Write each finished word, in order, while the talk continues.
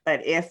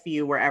But if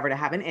you were ever to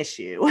have an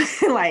issue,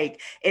 like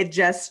it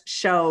just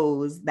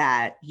shows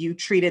that you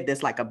treated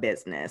this like a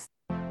business.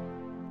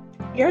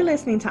 You're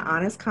listening to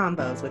Honest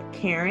Combos with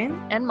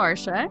Karen and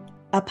Marsha,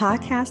 a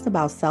podcast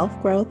about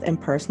self-growth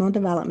and personal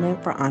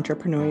development for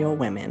entrepreneurial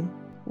women.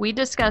 We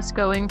discuss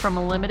going from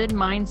a limited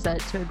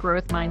mindset to a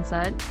growth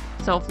mindset,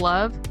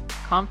 self-love,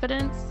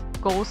 confidence,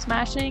 goal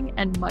smashing,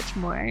 and much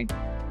more.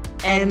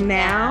 And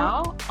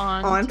now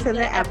on to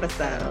the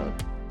episode.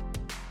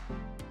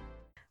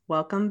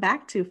 Welcome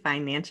back to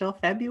Financial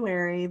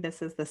February.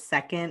 This is the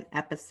second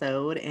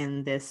episode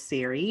in this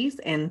series.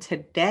 And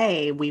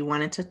today we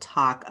wanted to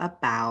talk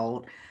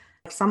about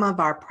some of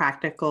our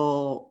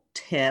practical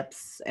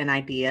tips and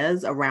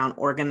ideas around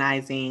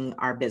organizing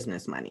our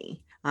business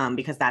money.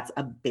 Because that's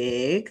a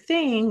big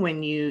thing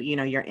when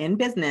you're in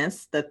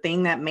business. The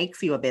thing that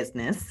makes you a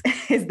business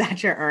is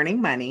that you're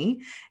earning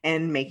money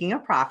and making a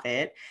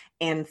profit.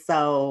 And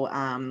so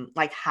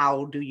like,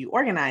 how do you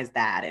organize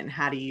that? And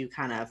how do you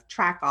kind of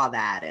track all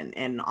that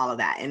and all of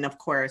that? And of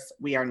course,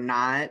 we are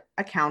not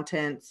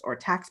accountants or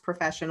tax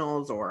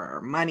professionals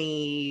or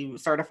money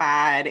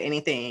certified,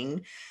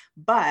 anything.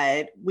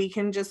 But we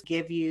can just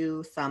give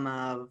you some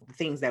of the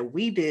things that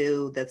we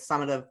do,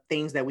 some of the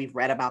things that we've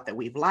read about that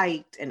we've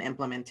liked and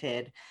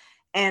implemented,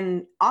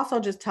 and also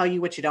just tell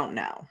you what you don't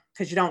know,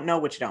 because you don't know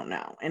what you don't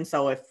know. And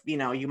so if,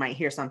 you might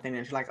hear something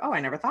and you're like, oh, I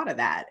never thought of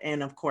that.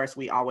 And of course,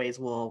 we always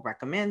will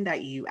recommend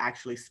that you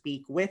actually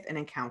speak with an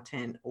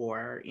accountant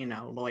or,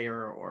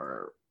 lawyer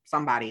or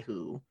somebody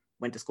who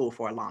went to school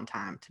for a long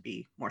time to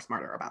be more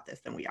smarter about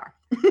this than we are.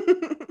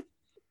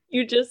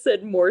 You just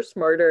said more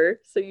smarter.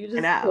 So you just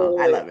I know.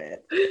 I love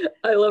it.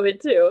 I love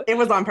it too. It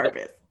was on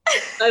purpose.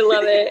 I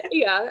love it.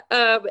 Yeah.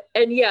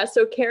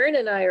 So Karen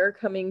and I are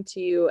coming to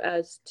you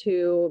as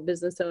two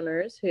business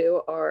owners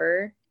who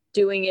are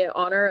doing it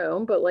on our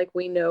own, but like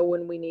we know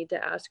when we need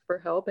to ask for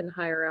help and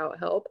hire out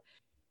help.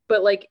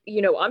 But like,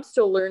 I'm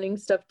still learning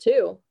stuff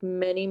too,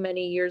 many,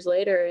 many years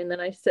later. And then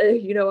I say,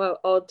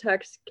 I'll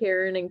text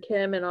Karen and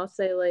Kim and I'll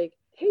say like,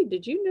 hey,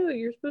 did you know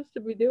you're supposed to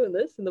be doing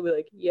this? And they'll be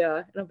like, yeah.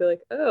 And I'll be like,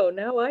 oh,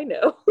 now I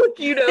know,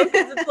 because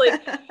it's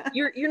like,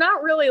 you're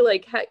not really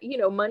like,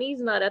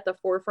 money's not at the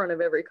forefront of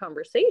every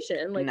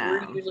conversation. Like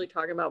We're usually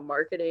talking about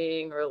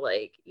marketing or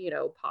like,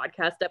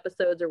 podcast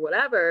episodes or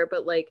whatever.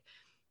 But like,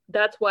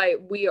 that's why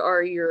we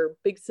are your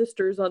big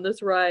sisters on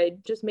this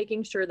ride, just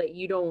making sure that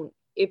you don't,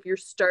 if you're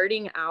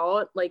starting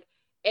out, like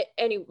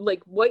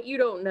what you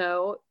don't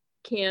know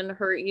can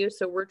hurt you.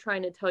 So we're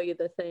trying to tell you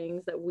the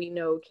things that we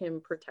know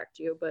can protect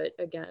you. But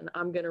again,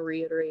 I'm going to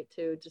reiterate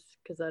too, just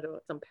because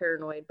I'm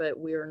paranoid, but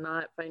we are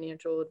not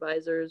financial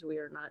advisors. We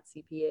are not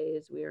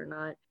CPAs. We are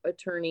not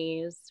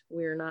attorneys.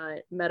 We are not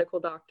medical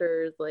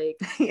doctors, like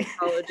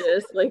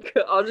psychologists. Like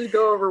I'll just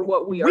go over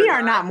what we are. We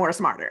are not more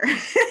smarter.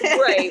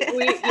 Right.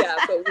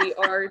 But we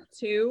are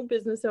two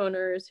business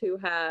owners who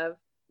have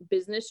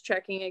business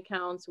checking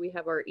accounts. We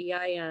have our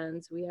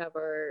EINs, we have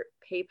our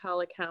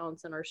PayPal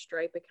accounts and our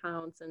Stripe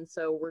accounts. And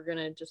so we're going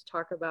to just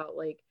talk about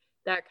like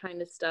that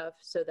kind of stuff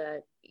so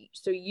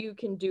you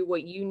can do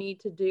what you need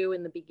to do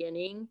in the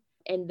beginning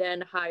and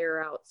then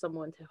hire out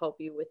someone to help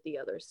you with the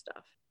other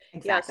stuff.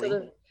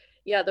 Exactly.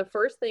 The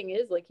first thing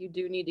is like, you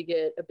do need to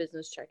get a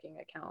business checking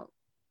account.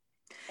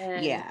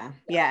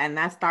 And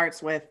that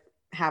starts with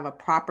have a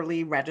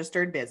properly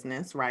registered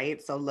business,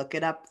 right? So look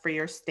it up for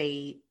your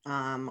state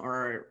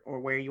or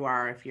where you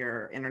are if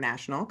you're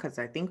international, because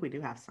I think we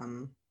do have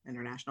some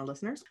international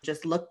listeners.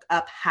 Just look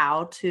up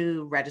how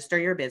to register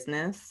your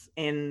business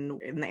in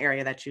the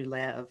area that you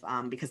live,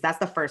 because that's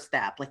the first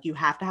step. Like you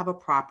have to have a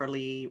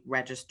properly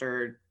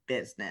registered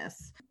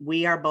business.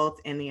 We are both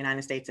in the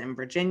United States and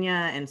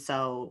Virginia. And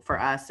so for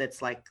us, it's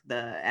like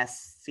the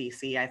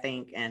SCC, I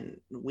think, and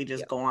we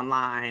just go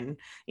online,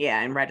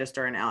 and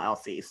register an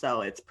LLC.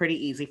 So it's pretty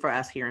easy for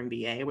us here in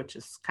VA, which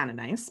is kind of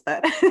nice,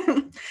 but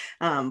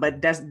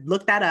just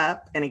look that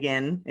up. And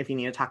again, if you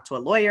need to talk to a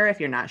lawyer, if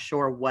you're not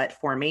sure what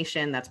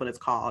formation, that's what it's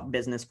called,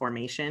 business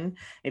formation.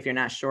 If you're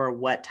not sure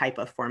what type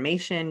of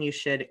formation you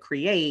should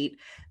create,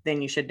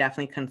 then you should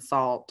definitely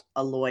consult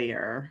a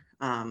lawyer.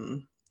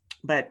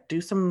 But do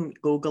some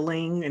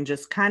Googling and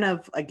just kind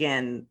of,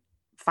 again,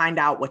 find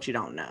out what you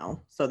don't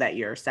know so that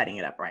you're setting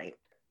it up right.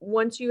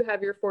 Once you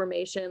have your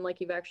formation, like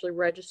you've actually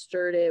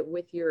registered it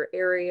with your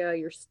area,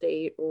 your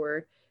state,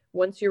 or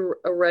once you're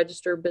a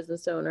registered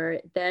business owner,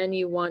 then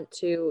you want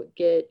to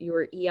get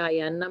your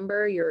EIN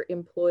number, your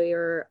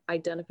employer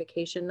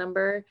identification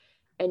number,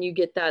 and you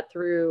get that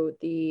through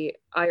the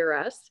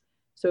IRS.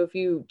 So if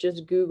you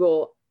just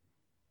Google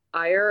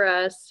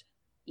IRS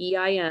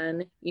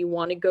EIN, you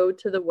want to go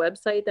to the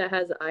website that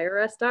has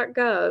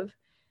irs.gov,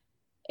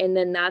 and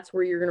then that's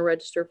where you're going to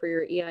register for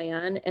your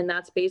EIN, and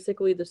that's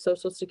basically the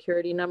social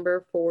security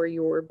number for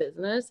your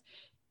business.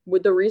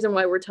 With the reason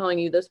why we're telling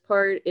you this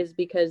part is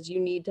because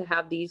you need to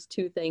have these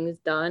two things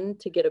done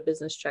to get a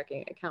business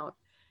checking account.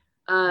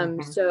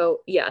 So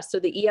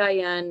the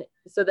EIN,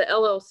 so the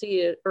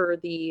LLC or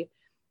the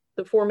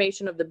the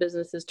formation of the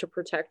business is to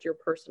protect your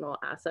personal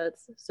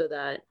assets so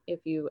that if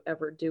you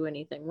ever do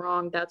anything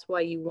wrong, that's why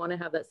you want to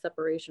have that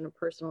separation of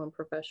personal and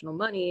professional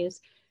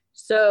monies,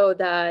 so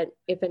that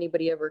if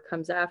anybody ever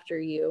comes after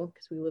you,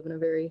 because we live in a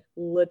very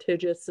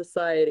litigious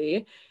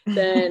society,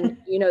 then,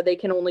 you know, they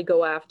can only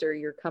go after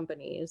your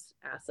company's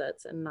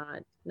assets and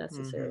not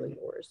necessarily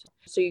yours.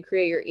 So you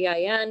create your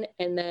EIN,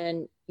 and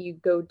then you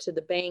go to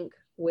the bank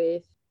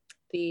with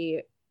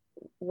the,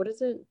 what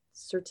is it?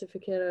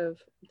 Certificate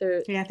of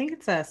there. Yeah, I think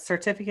it's a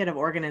certificate of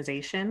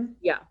organization.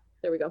 Yeah,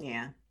 there we go.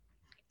 Yeah.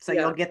 So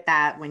you'll get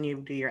that when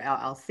you do your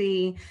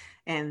LLC,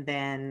 and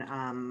then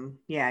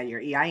your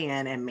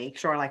EIN, and make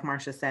sure, like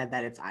Marcia said,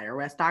 that it's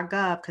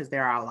irs.gov, because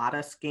there are a lot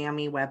of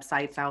scammy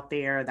websites out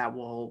there that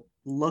will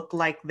look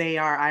like they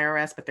are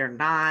IRS, but they're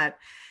not.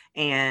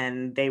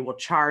 And they will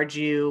charge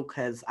you,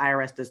 because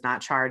IRS does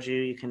not charge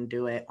you. You can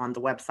do it on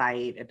the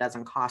website. It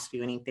doesn't cost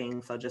you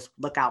anything. So just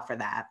look out for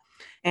that.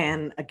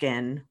 And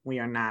again, we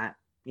are not,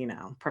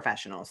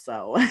 professionals.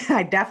 So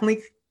I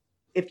definitely,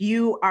 if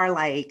you are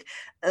like,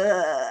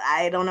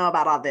 I don't know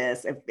about all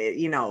this,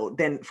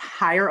 then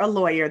hire a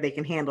lawyer. They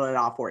can handle it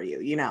all for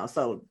you,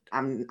 So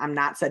I'm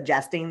not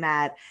suggesting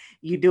that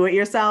you do it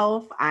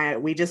yourself.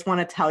 We just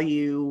want to tell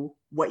you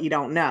what you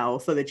don't know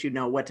so that you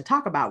know what to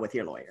talk about with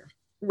your lawyer.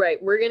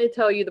 Right. We're going to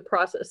tell you the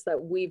process that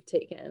we've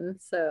taken.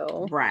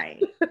 So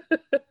right.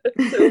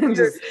 So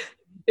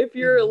if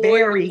you're a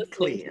lawyer, very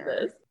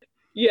clear.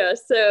 Yeah.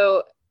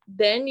 So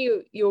then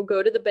you'll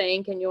go to the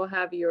bank and you'll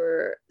have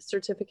your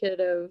certificate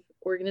of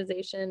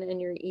organization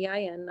and your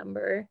EIN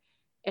number.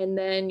 And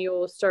then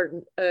you'll start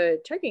a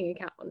checking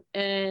account.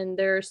 And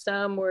there's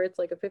some where it's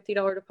like a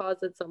 $50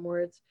 deposit, some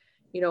where it's,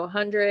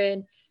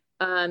 $100.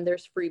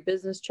 There's free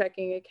business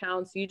checking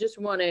accounts. You just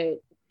want to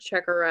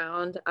check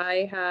around.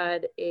 I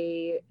had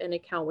an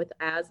account with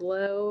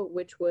Aslo,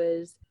 which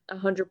was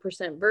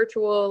 100%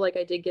 virtual. Like,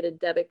 I did get a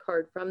debit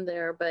card from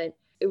there, but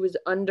it was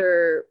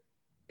under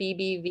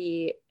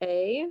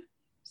BBVA.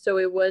 So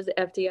it was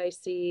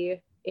FDIC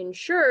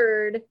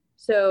insured.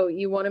 So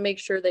you want to make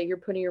sure that you're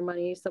putting your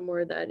money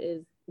somewhere that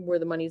is where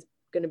the money's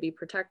going to be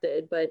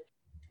protected. But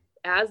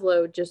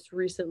Aslo just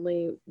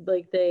recently,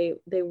 like they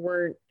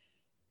weren't,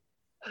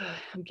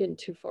 I'm getting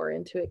too far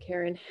into it,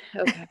 Karen.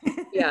 Okay.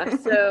 Yeah.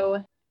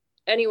 So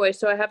anyway,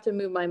 so I have to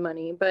move my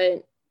money,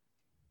 but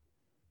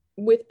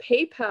with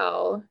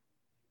PayPal,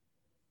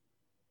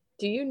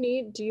 do you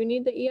need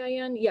the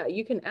EIN? Yeah,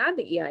 you can add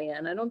the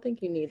EIN. I don't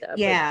think you need that.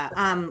 Yeah.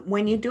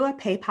 When you do a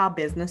PayPal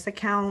business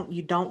account,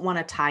 you don't want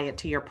to tie it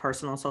to your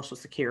personal Social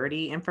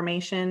Security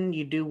information.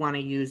 You do want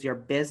to use your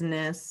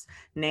business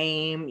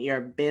name,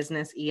 your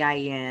business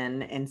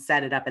EIN, and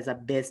set it up as a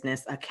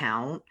business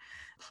account.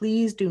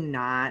 Please do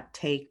not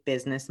take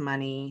business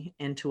money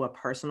into a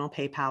personal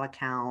PayPal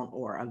account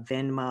or a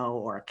Venmo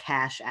or a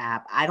Cash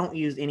App. I don't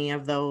use any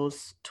of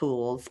those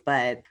tools,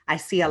 but I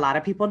see a lot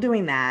of people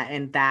doing that,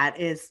 and that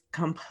is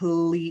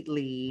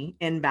completely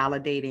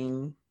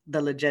invalidating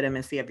the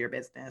legitimacy of your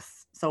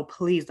business. So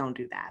please don't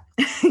do that.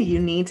 You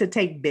need to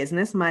take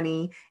business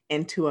money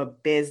into a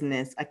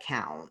business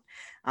account.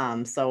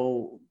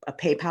 So a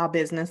PayPal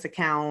business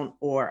account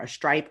or a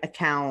Stripe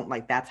account,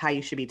 like that's how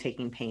you should be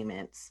taking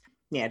payments.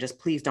 Yeah, just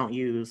please don't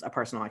use a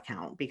personal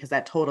account, because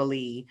that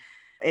totally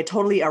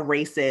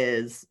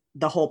erases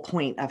the whole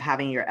point of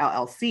having your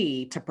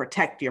LLC to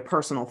protect your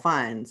personal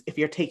funds. If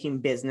you're taking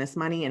business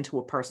money into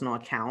a personal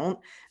account,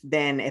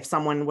 then if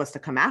someone was to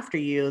come after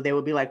you, they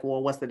would be like,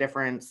 well, what's the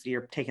difference?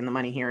 You're taking the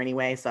money here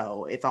anyway.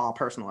 So it's all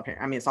personal.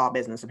 I mean, it's all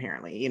business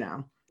apparently,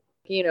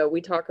 We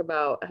talk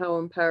about how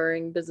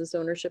empowering business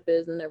ownership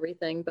is and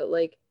everything, but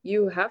like,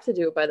 you have to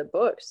do it by the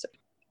books.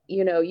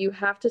 You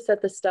have to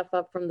set this stuff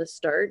up from the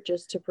start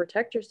just to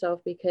protect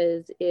yourself,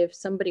 because if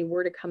somebody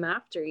were to come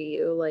after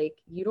you, like,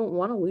 you don't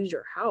want to lose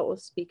your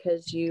house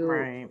because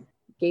you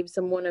gave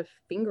someone a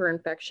finger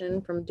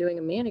infection from doing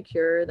a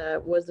manicure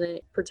that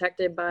wasn't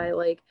protected by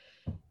like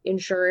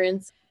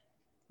insurance.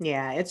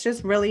 Yeah, it's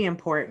just really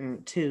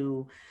important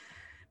to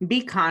be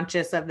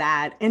conscious of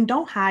that, and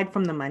don't hide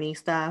from the money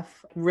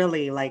stuff.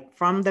 Really, like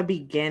from the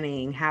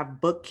beginning, have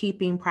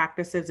bookkeeping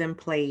practices in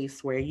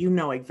place where you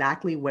know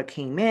exactly what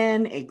came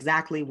in,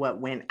 exactly what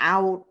went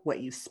out, what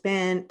you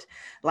spent.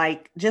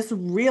 Like, just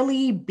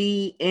really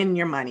be in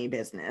your money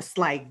business.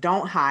 Like,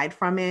 don't hide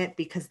from it,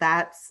 because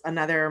that's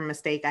another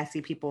mistake I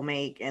see people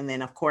make. And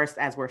then, of course,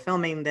 as we're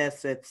filming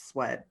this, it's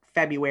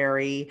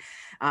February.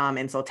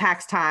 And so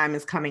tax time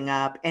is coming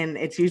up, and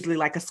it's usually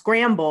like a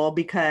scramble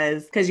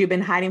because you've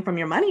been hiding from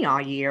your money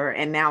all year.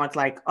 And now it's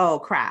like, oh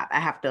crap, I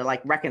have to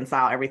like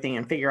reconcile everything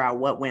and figure out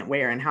what went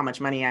where and how much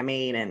money I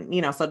made. And,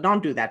 so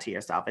don't do that to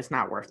yourself. It's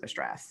not worth the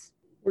stress.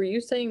 Were you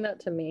saying that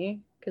to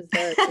me? Because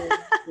that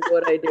is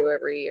what I do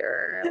every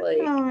year. Like,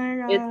 oh my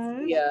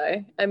gosh. Yeah.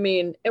 I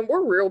mean, and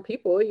we're real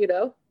people,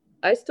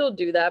 I still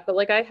do that, but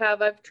like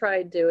I've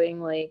tried doing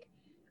like,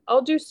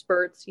 I'll do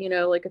spurts,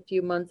 like a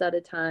few months at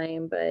a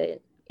time,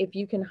 but if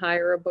you can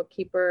hire a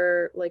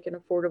bookkeeper, like an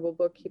affordable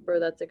bookkeeper,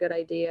 that's a good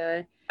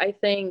idea. I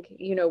think,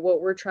 what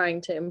we're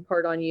trying to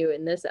impart on you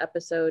in this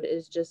episode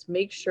is just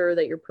make sure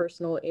that your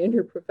personal and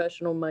your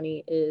professional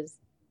money is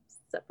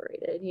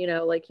separated.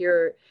 Like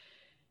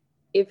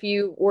if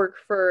you work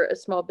for a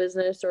small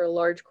business or a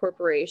large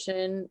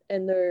corporation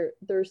and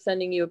they're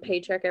sending you a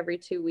paycheck every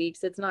 2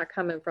 weeks, it's not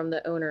coming from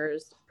the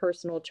owner's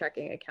personal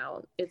checking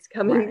account. It's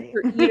coming,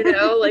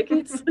 Right. like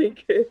it's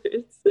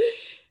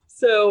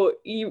so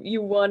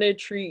you want to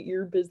treat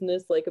your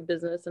business like a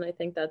business, and I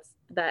think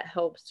that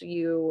helps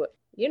you,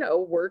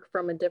 work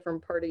from a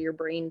different part of your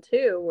brain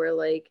too, where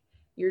like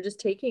you're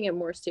just taking it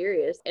more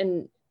serious.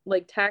 And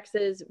like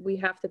taxes, we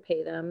have to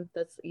pay them.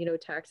 That's,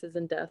 taxes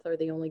and death are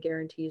the only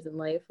guarantees in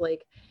life.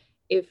 Like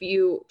if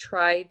you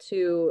try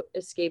to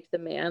escape the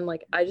man,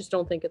 like I just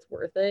don't think it's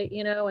worth it,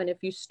 and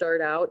if you start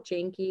out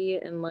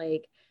janky and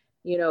like,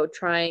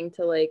 trying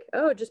to like,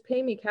 oh, just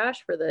pay me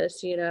cash for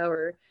this,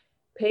 or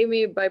pay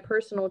me by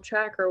personal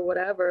check or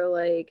whatever,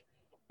 like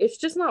it's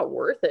just not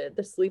worth it.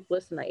 The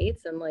sleepless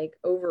nights and like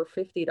over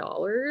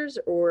 $50,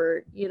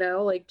 or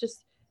like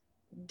just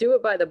do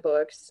it by the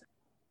books.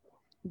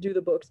 Do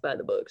the books by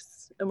the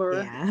books. Am I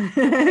right? Yeah.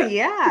 Yeah.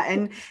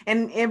 Yeah.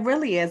 And it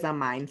really is a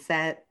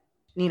mindset,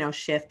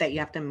 shift that you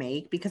have to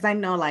make, because I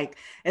know, like,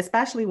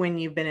 especially when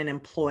you've been an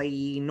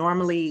employee,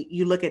 normally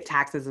you look at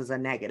taxes as a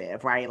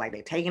negative, right? Like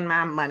they're taking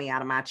my money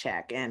out of my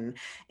check.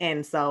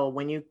 And so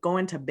when you go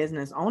into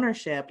business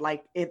ownership,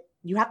 like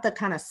you have to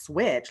kind of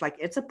switch. Like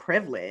it's a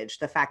privilege,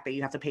 the fact that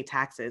you have to pay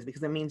taxes,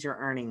 because it means you're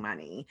earning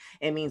money.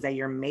 It means that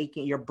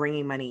you're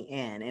bringing money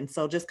in. And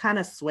so just kind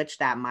of switch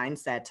that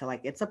mindset to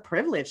like, it's a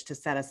privilege to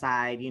set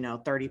aside,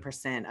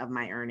 30% of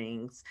my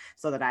earnings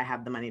so that I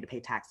have the money to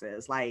pay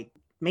taxes. Like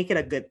make it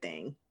a good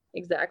thing.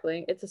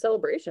 Exactly. It's a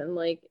celebration.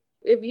 Like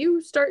if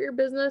you start your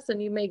business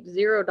and you make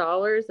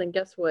 $0, then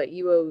guess what?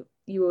 You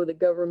owe the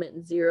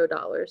government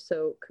 $0.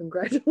 So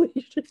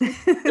congratulations.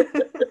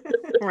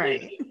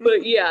 Right.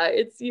 But yeah,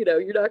 it's,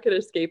 you're not going to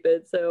escape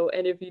it. So,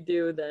 and if you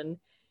do, then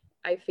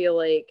I feel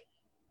like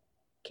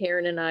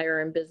Karen and I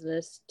are in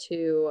business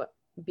to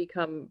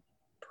become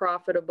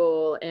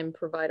profitable and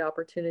provide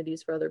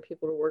opportunities for other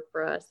people to work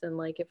for us. And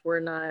like, if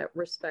we're not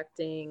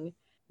respecting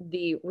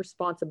the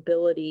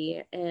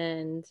responsibility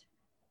and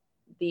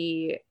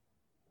the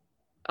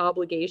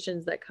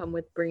obligations that come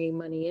with bringing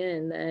money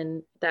in,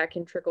 then that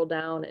can trickle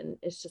down and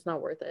it's just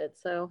not worth it.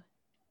 So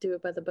do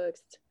it by the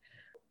books.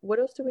 What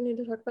else do we need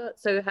to talk about?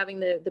 So having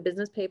the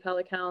business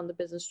PayPal account, the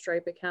business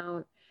Stripe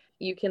account,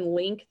 you can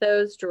link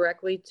those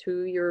directly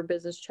to your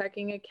business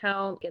checking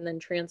account and then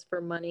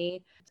transfer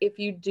money. If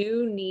you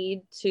do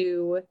need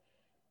to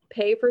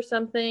pay for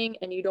something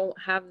and you don't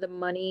have the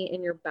money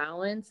in your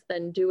balance,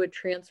 then do a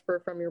transfer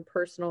from your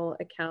personal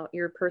account,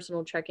 your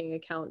personal checking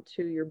account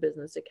to your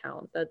business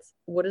account. That's,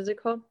 what is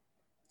it called?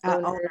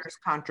 Owner's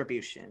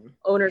contribution.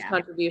 Owner's Yeah.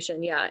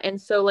 contribution. Yeah.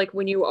 And so like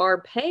when you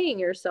are paying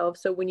yourself,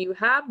 so when you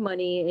have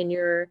money in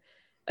your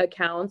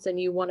accounts and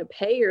you want to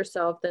pay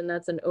yourself, then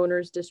that's an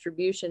owner's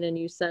distribution and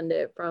you send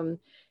it from,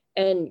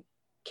 and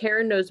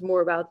Karen knows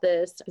more about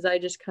this because I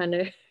just kind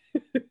of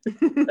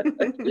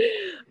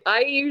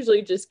I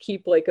usually just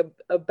keep like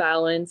a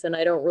balance and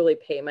I don't really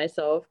pay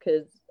myself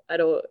because I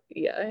don't,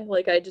 yeah,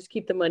 like I just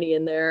keep the money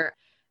in there.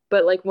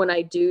 But like when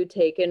I do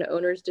take an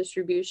owner's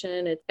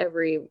distribution, it's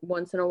every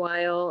once in a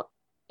while.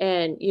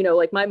 And,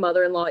 like my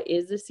mother-in-law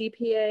is a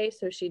CPA,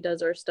 so she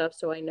does our stuff.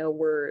 So I know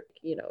we're,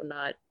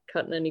 not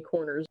cutting any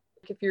corners.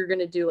 If you're going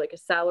to do like a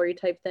salary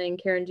type thing,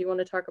 Karen, do you want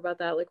to talk about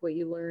that? Like what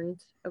you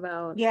learned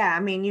about? Yeah, I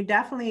mean, you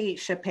definitely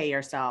should pay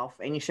yourself,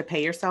 and you should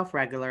pay yourself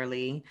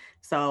regularly.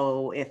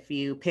 So if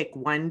you pick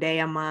one day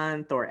a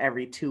month or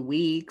every 2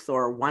 weeks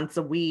or once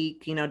a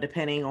week,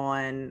 depending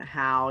on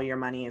how your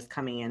money is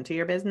coming into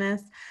your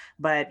business,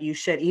 but you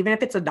should, even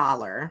if it's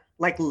 $1,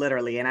 like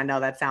literally, and I know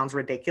that sounds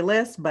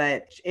ridiculous,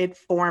 but it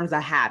forms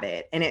a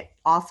habit, and it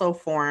also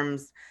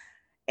forms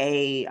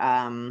a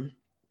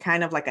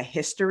kind of like a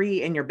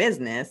history in your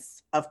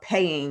business of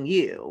paying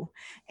you.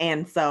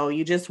 And so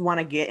you just want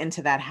to get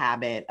into that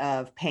habit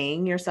of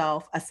paying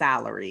yourself a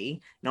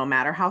salary, no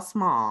matter how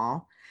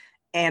small,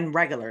 and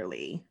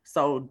regularly.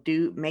 So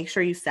do make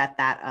sure you set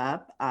that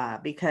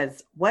up,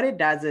 because what it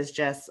does is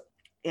just,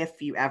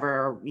 if you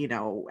ever,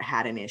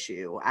 had an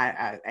issue,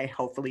 I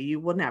hopefully you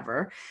will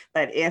never,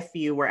 but if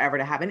you were ever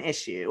to have an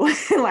issue,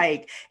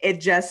 like it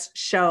just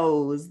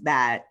shows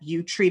that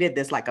you treated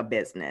this like a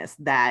business,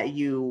 that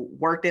you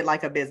worked it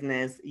like a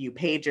business, you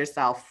paid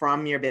yourself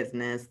from your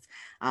business,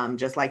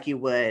 just like you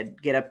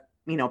would get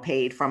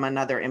paid from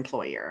another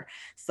employer.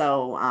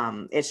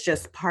 So it's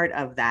just part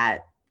of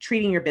that,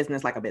 treating your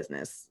business like a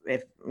business.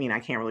 I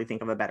can't really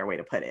think of a better way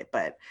to put it,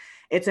 but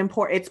it's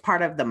important. It's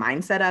part of the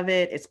mindset of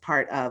it. It's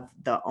part of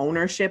the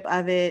ownership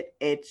of it.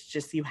 It's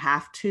just, you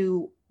have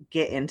to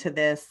get into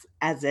this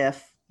as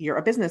if you're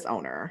a business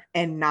owner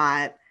and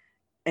not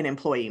an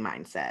employee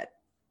mindset,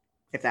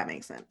 if that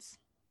makes sense.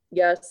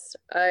 Yes,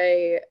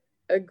 I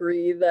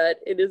agree that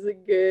it is a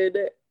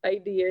good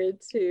idea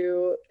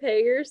to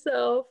pay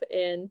yourself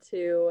and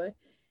to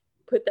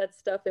put that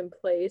stuff in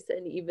place.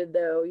 And even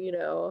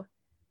though,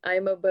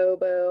 I'm a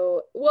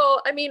Bobo,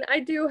 well, I mean, I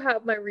do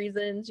have my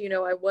reasons.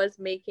 I was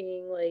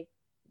making like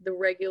the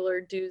regular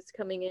dues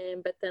coming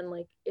in, but then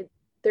like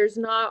there's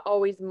not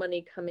always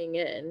money coming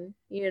in,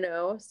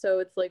 so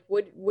it's like,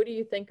 what do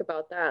you think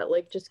about that,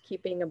 like just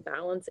keeping a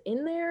balance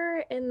in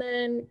there? And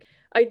then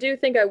I do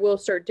think I will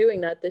start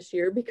doing that this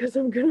year, because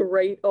I'm going to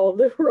right all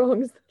the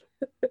wrongs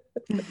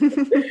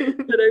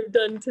that I've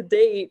done to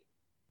date.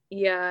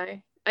 Yeah,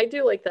 I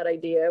do like that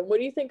idea. What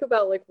do you think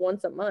about like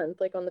once a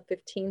month, like on the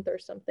 15th or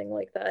something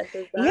like that?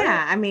 Does that?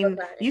 Yeah, I mean,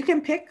 Okay. you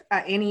can pick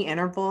any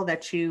interval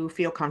that you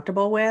feel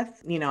comfortable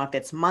with. If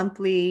it's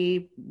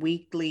monthly,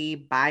 weekly,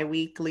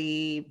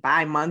 bi-weekly,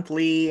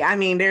 bi-monthly. I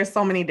mean, there's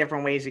so many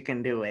different ways you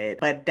can do it,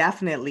 but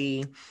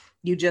definitely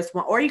you just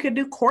want, or you could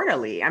do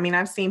quarterly. I mean,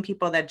 I've seen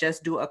people that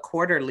just do a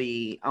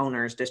quarterly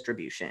owner's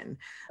distribution.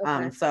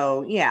 Okay.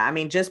 So yeah, I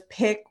mean, just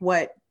pick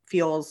what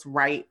feels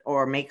right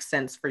or makes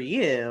sense for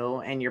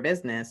you and your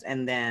business,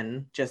 and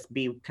then just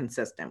be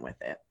consistent with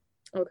it.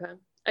 Okay.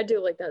 I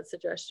do like that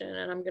suggestion,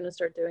 and I'm gonna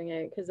start doing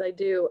it, because I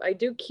do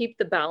keep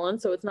the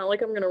balance, so it's not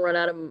like I'm gonna run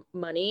out of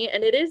money.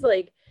 And it is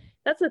like,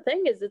 that's the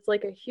thing, is it's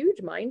like a huge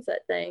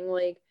mindset thing.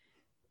 Like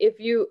if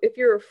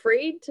you're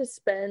afraid to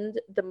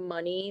spend the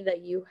money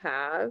that you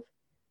have,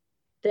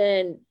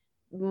 then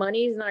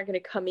money's not gonna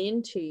come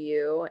into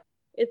you.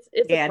 It's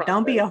a Yeah,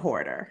 don't be process. a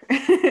hoarder. Yeah,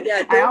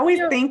 I don't be always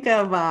a think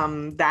of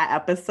that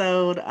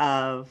episode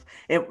of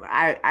it.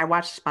 I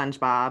watched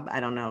SpongeBob.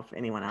 I don't know if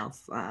anyone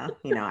else,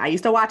 I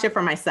used to watch it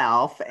for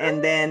myself,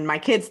 and then my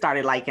kids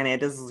started liking it.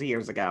 This was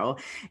years ago,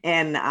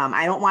 and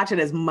I don't watch it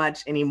as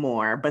much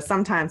anymore. But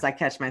sometimes I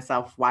catch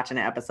myself watching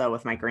an episode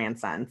with my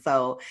grandson.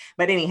 So,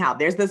 but anyhow,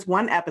 there's this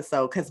one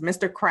episode because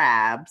Mr.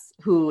 Krabs,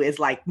 who is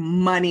like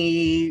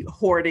money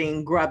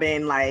hoarding,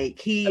 grubbing, like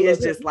I he love is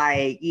him. just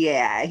like,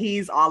 yeah,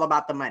 he's all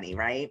about the money,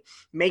 right?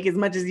 Make as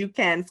much as you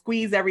can,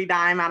 squeeze every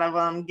dime out of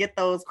them, get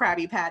those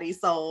Krabby Patties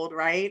sold,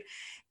 right?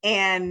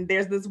 And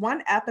there's this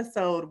one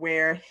episode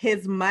where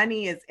his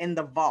money is in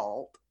the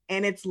vault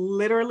and it's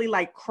literally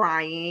like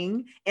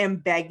crying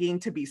and begging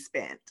to be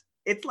spent.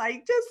 It's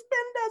like, just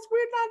spend us.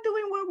 We're not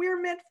doing what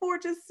we're meant for,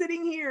 just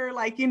sitting here.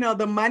 Like,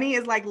 the money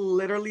is like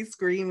literally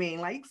screaming,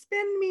 like,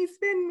 spend me,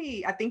 spend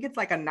me. I think it's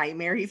like a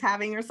nightmare he's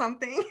having or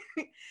something.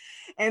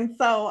 And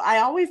so I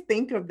always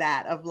think of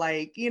that, of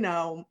like,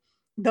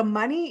 the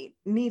money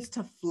needs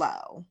to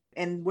flow.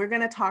 And we're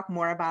going to talk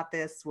more about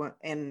this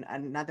in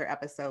another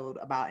episode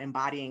about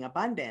embodying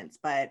abundance,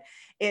 but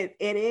it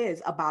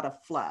is about a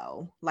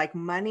flow. Like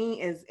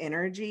money is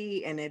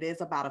energy, and it is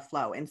about a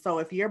flow. And so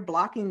if you're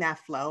blocking that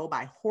flow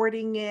by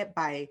hoarding it,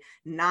 by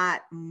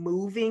not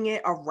moving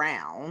it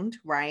around,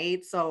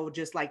 right? So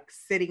just like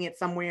sitting it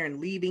somewhere and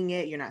leaving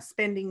it, you're not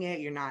spending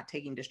it, you're not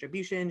taking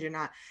distributions,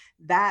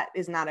 that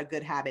is not a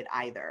good habit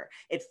either.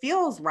 It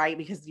feels right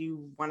because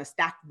you want to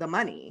stack the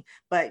money,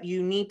 but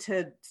you need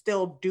to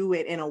still do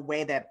it in a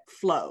way that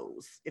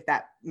flows, if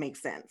that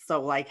makes sense.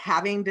 So like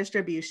having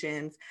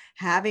distributions,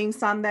 having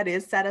some that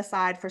is set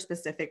aside for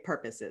specific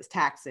purposes,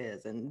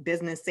 taxes and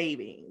business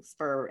savings,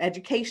 for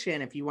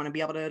education, if you want to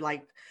be able to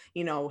like,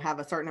 have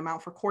a certain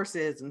amount for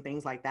courses and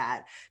things like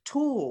that,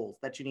 tools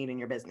that you need in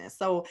your business.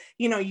 So,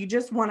 you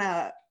just want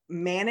to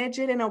manage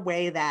it in a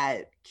way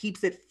that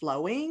keeps it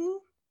flowing,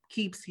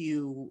 keeps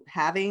you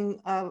having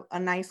a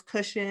nice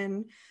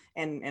cushion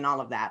and all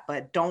of that,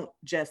 but don't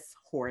just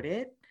hoard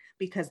it,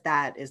 because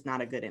that is not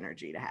a good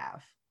energy to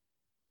have.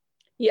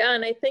 Yeah,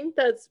 and I think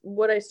that's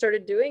what I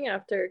started doing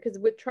after, because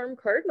with Charm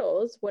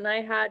Cardinals, when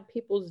I had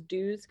people's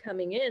dues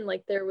coming in,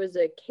 like there was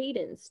a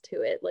cadence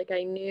to it. Like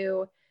I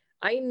knew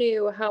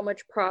how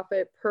much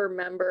profit per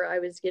member I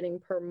was getting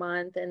per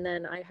month, and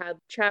then I had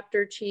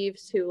chapter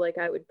chiefs who like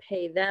I would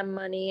pay them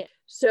money.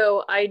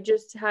 So I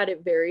just had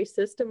it very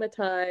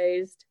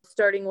systematized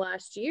starting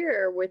last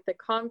year with the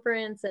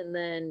conference, and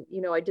then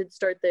I did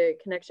start the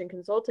connection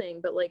consulting,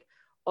 but like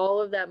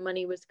all of that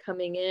money was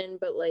coming in,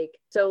 but like,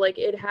 so like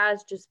it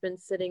has just been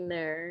sitting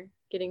there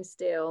getting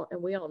stale. And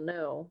we all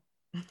know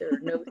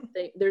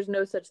there's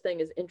no such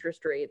thing as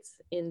interest rates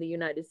in the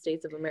United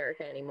States of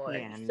America anymore.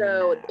 Yeah,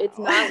 So it's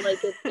no. not like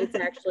it's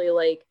actually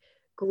like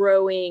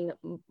growing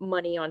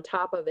money on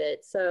top of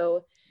it.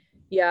 So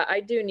yeah, I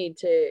do need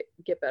to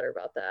get better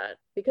about that,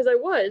 because I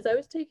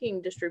was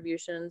taking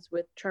distributions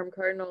with Charm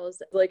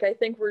Cardinals. Like I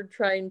think we're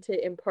trying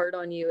to impart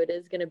on you, it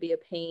is going to be a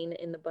pain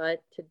in the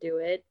butt to do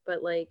it,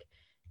 but like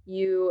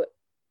you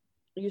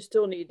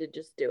still need to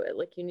just do it.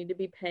 Like you need to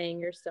be paying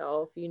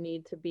yourself. You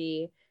need to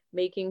be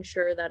making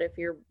sure that if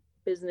your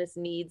business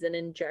needs an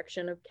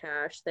injection of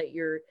cash, that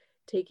you're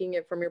taking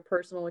it from your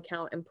personal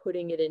account and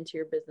putting it into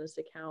your business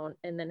account,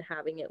 and then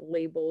having it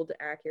labeled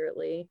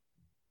accurately.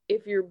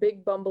 If you're a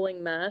big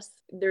bumbling mess,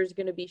 there's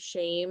going to be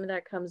shame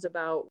that comes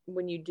about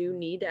when you do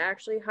need to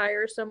actually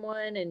hire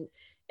someone,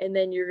 and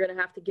then you're going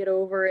to have to get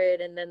over it,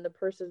 and then the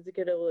person's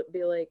going to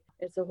be like,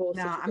 it's a whole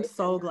No, I'm situation.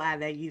 so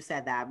glad that you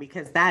said that,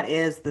 because that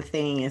is the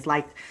thing, is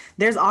like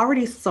there's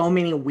already so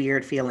many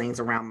weird feelings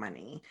around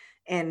money.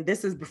 And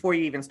this is before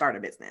you even start a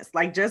business.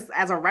 Like, just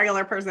as a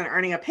regular person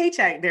earning a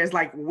paycheck, there's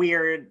like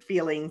weird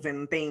feelings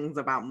and things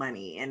about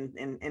money and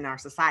in our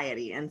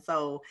society. And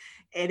so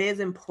it is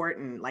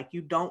important. Like,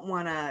 you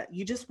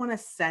just want to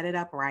set it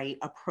up right,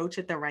 approach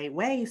it the right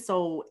way.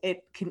 So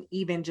it can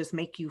even just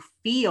make you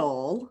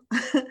feel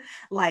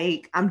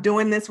like I'm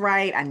doing this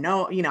right. I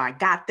know, I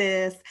got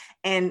this,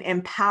 and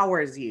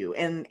empowers you.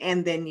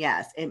 And then,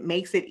 yes, it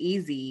makes it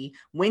easy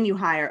when you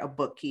hire a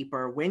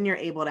bookkeeper, when you're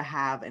able to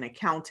have an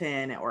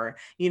accountant or,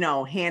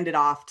 hand it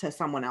off to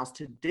someone else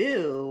to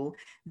do,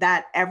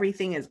 that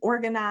everything is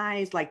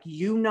organized, like,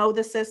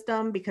 the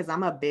system, because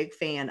I'm a big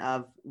fan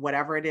of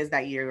whatever it is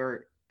that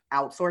you're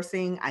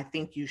outsourcing. I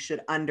think you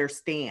should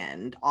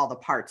understand all the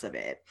parts of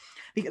it,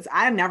 because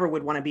I never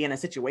would want to be in a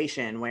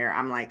situation where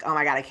I'm like, oh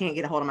my God, I can't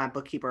get a hold of my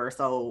bookkeeper,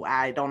 so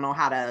I don't know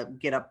how to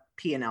get a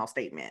P&L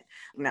statement.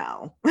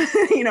 No,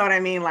 you know what I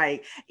mean?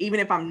 Like,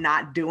 even if I'm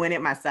not doing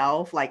it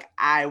myself, like,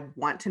 I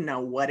want to know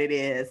what it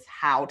is,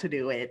 how to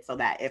do it, so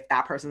that if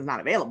that person's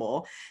not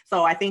available.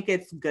 So I think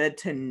it's good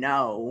to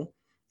know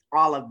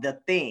all of the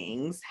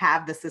things,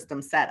 have the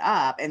system set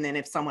up. And then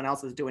if someone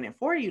else is doing it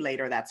for you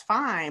later, that's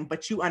fine.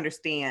 But you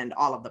understand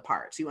all of the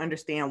parts. You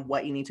understand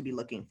what you need to be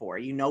looking for.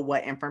 You know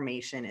what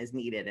information is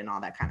needed and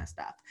all that kind of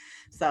stuff.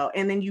 So,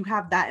 and then you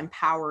have that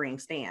empowering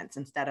stance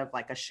instead of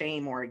like a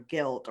shame or a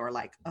guilt or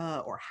like,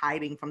 or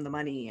hiding from the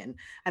money. And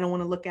I don't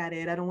want to look at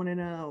it. I don't want to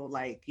know,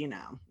 like,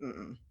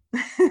 mm-mm.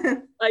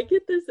 I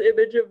get this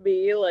image of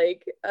me,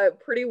 like, a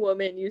Pretty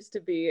Woman used to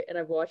be, and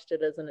I've watched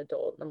it as an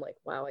adult, and I'm like,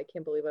 wow, I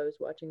can't believe I was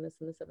watching this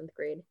in the 7th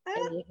grade.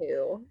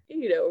 Anywho,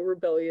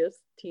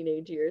 rebellious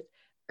teenage years.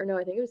 Or no,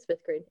 I think it was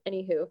 5th grade.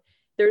 Anywho,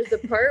 there's the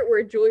part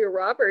where Julia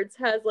Roberts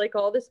has like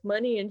all this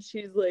money, and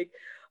she's like,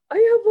 I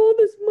have all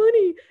this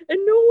money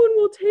and no one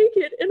will take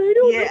it, and I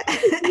don't know what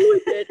to do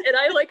with it. And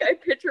I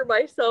picture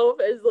myself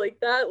as like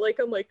that. Like,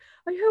 I'm like,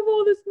 I have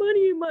all this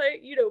money in my,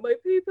 my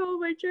PayPal,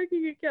 my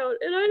checking account,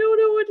 and I don't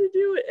know what to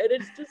do with it. And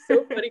it's just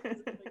so funny because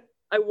like,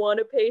 I want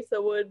to pay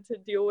someone to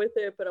deal with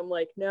it, but I'm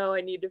like, no,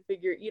 I need to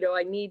figure,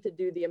 I need to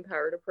do the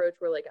empowered approach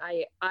where like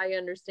I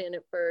understand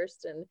it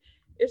first. And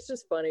it's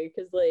just funny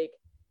because like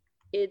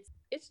it's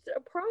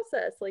a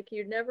process. Like,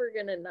 you're never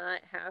gonna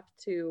not have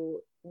to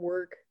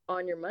work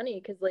on your money,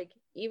 because like,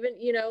 even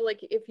like,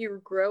 if you're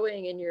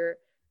growing and you're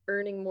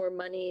earning more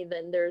money,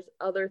 then there's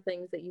other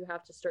things that you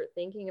have to start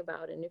thinking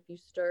about. And if you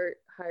start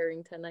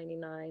hiring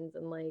 1099s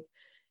and like,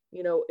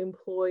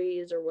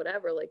 employees or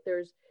whatever, like,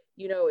 there's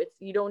it's,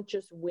 you don't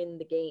just win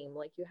the game,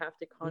 like, you have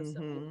to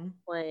constantly be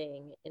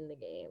playing in the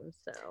game.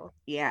 So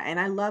yeah, and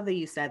I love that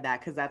you said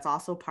that, because that's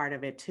also part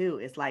of it too,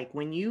 is like,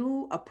 when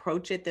you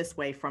approach it this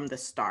way from the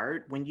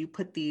start, when you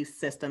put these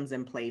systems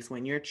in place,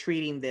 when you're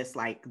treating this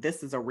like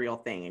this is a real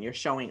thing and you're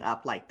showing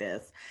up like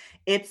this,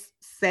 it's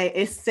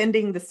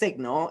sending the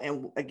signal.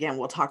 And again,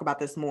 we'll talk about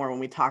this more when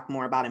we talk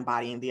more about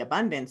embodying the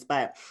abundance,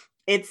 but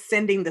it's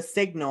sending the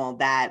signal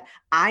that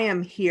I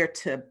am here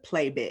to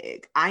play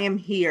big. I am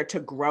here to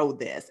grow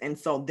this. And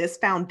so this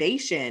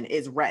foundation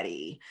is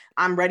ready.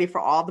 I'm ready for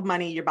all the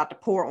money you're about to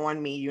pour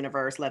on me,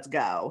 universe. Let's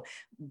go.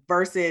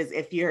 Versus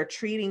if you're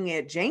treating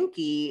it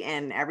janky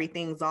and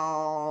everything's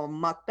all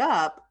mucked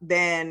up,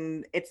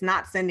 then it's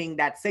not sending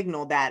that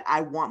signal that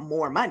I want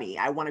more money.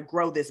 I want to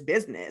grow this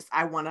business.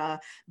 I want to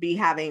be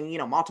having,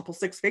 multiple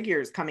 6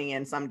 figures coming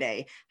in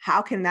someday.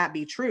 How can that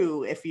be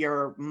true if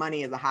your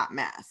money is a hot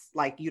mess?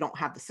 Like, you don't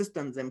have the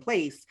systems in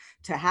place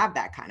to have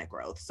that kind of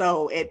growth.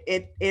 So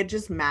it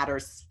just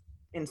matters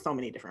in so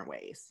many different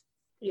ways.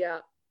 Yeah.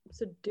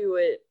 So do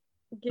it.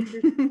 Get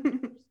your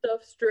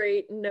stuff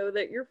straight and know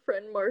that your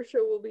friend Marsha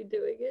will be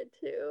doing it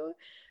too.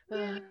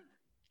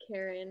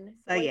 Karen.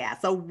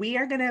 So we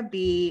are going to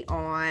be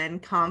on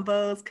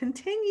Convos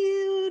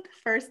Continued,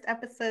 first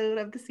episode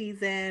of the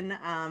season,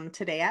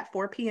 today at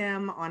 4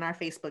 p.m. on our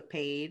Facebook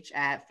page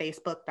at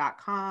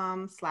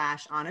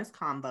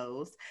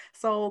facebook.com/honestconvos.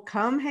 So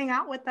come hang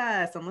out with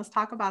us and let's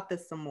talk about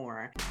this some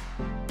more.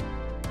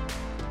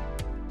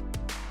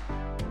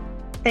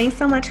 Thanks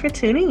so much for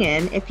tuning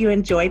in. If you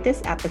enjoyed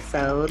this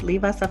episode,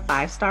 leave us a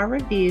 5-star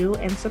review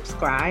and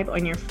subscribe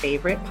on your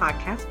favorite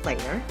podcast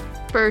player.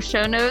 For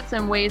show notes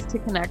and ways to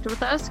connect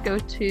with us, go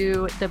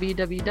to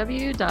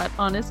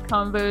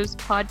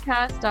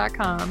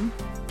www.honestconvospodcast.com.